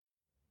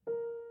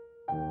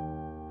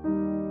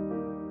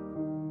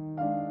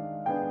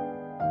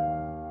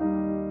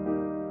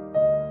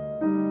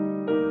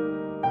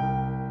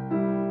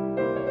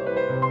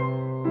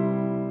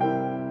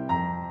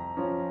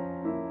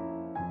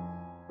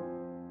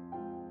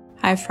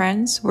Hi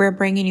friends, we're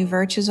bringing you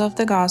virtues of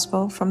the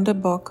Gospel from the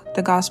book,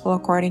 The Gospel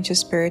According to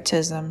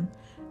Spiritism.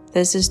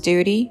 This is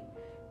Duty,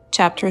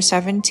 Chapter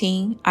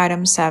 17,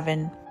 Item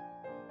 7.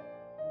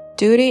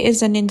 Duty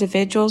is an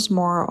individual's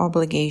moral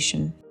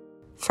obligation,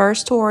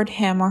 first toward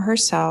him or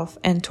herself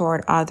and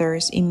toward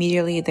others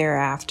immediately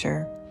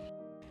thereafter.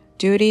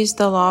 Duty is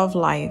the law of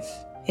life.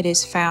 It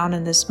is found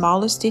in the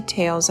smallest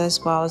details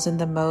as well as in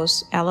the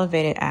most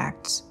elevated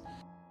acts.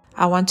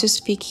 I want to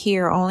speak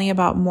here only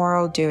about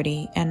moral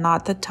duty and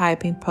not the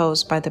type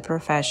imposed by the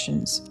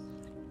professions.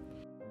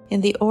 In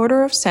the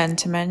order of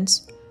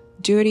sentiments,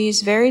 duty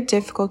is very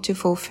difficult to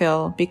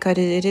fulfill because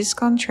it is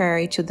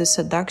contrary to the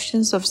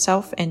seductions of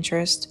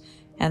self-interest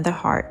and the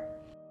heart.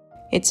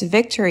 Its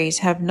victories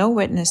have no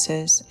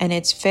witnesses, and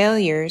its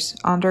failures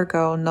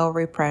undergo no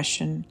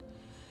repression.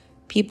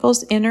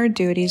 People's inner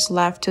duties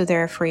left to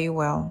their free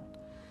will.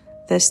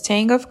 The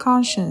sting of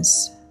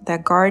conscience,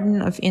 that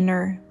garden of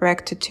inner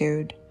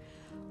rectitude,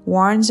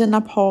 warns and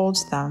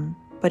upholds them,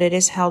 but it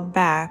is held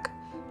back,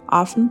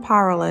 often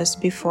powerless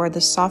before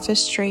the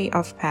sophistry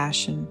of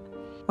passion.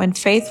 When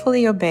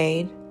faithfully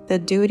obeyed, the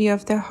duty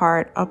of the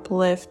heart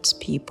uplifts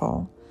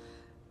people.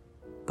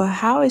 But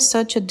how is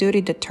such a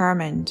duty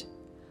determined?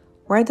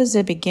 Where does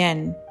it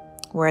begin?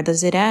 Where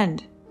does it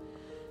end?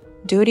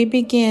 Duty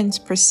begins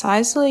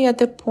precisely at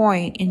the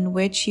point in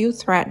which you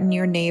threaten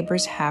your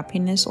neighbor's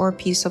happiness or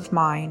peace of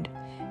mind.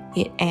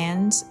 It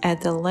ends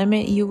at the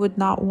limit you would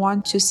not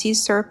want to see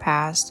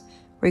surpassed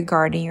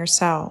regarding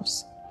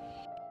yourselves.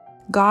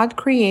 God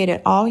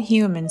created all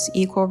humans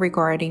equal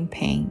regarding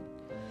pain.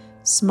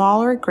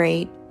 Small or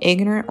great,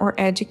 ignorant or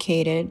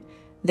educated,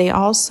 they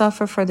all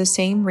suffer for the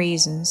same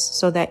reasons,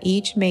 so that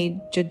each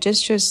may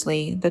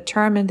judiciously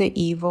determine the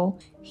evil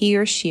he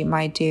or she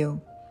might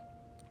do.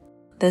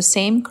 The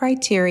same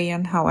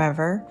criterion,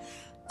 however,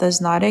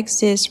 does not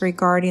exist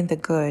regarding the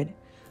good,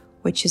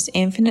 which is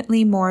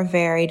infinitely more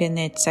varied in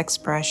its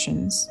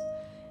expressions.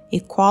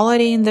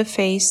 Equality in the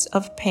face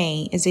of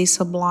pain is a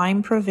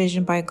sublime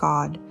provision by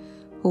God,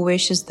 who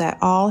wishes that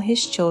all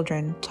his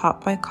children,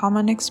 taught by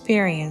common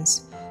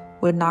experience,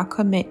 would not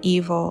commit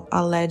evil,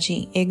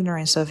 alleging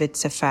ignorance of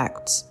its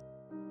effects.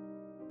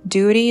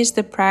 Duty is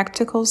the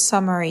practical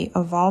summary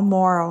of all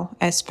moral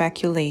as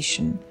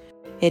speculation.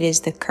 It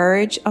is the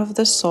courage of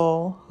the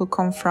soul who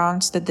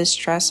confronts the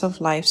distress of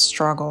life's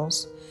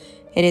struggles.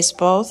 It is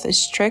both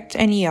strict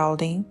and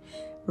yielding,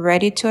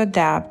 ready to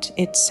adapt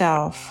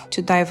itself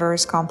to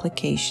diverse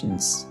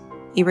complications.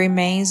 It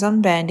remains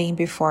unbending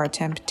before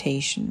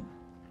temptation.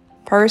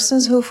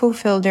 Persons who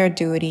fulfill their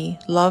duty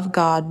love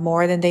God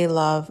more than they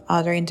love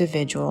other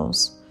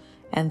individuals,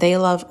 and they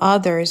love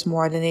others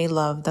more than they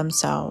love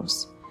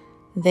themselves.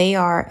 They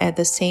are at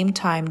the same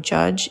time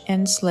judge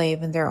and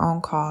slave in their own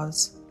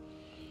cause.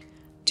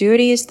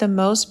 Duty is the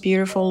most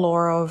beautiful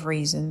laurel of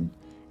reason,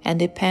 and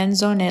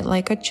depends on it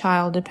like a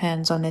child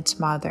depends on its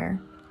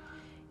mother.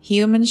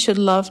 Humans should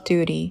love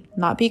duty,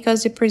 not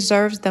because it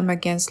preserves them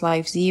against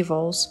life's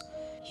evils.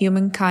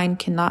 Humankind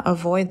cannot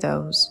avoid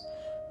those,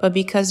 but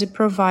because it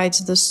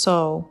provides the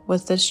soul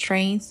with the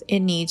strength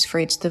it needs for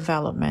its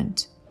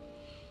development.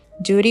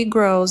 Duty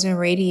grows and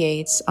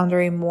radiates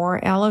under a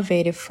more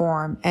elevated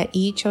form at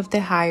each of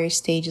the higher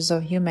stages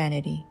of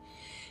humanity.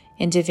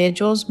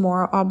 Individuals'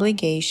 moral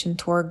obligation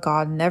toward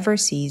God never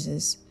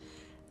ceases.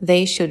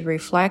 They should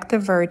reflect the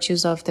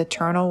virtues of the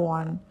Eternal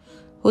One,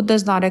 who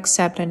does not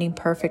accept an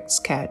imperfect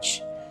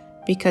sketch,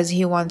 because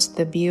he wants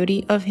the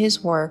beauty of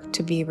his work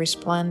to be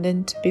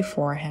resplendent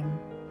before him.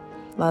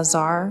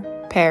 Lazarus,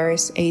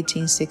 Paris,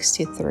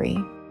 1863.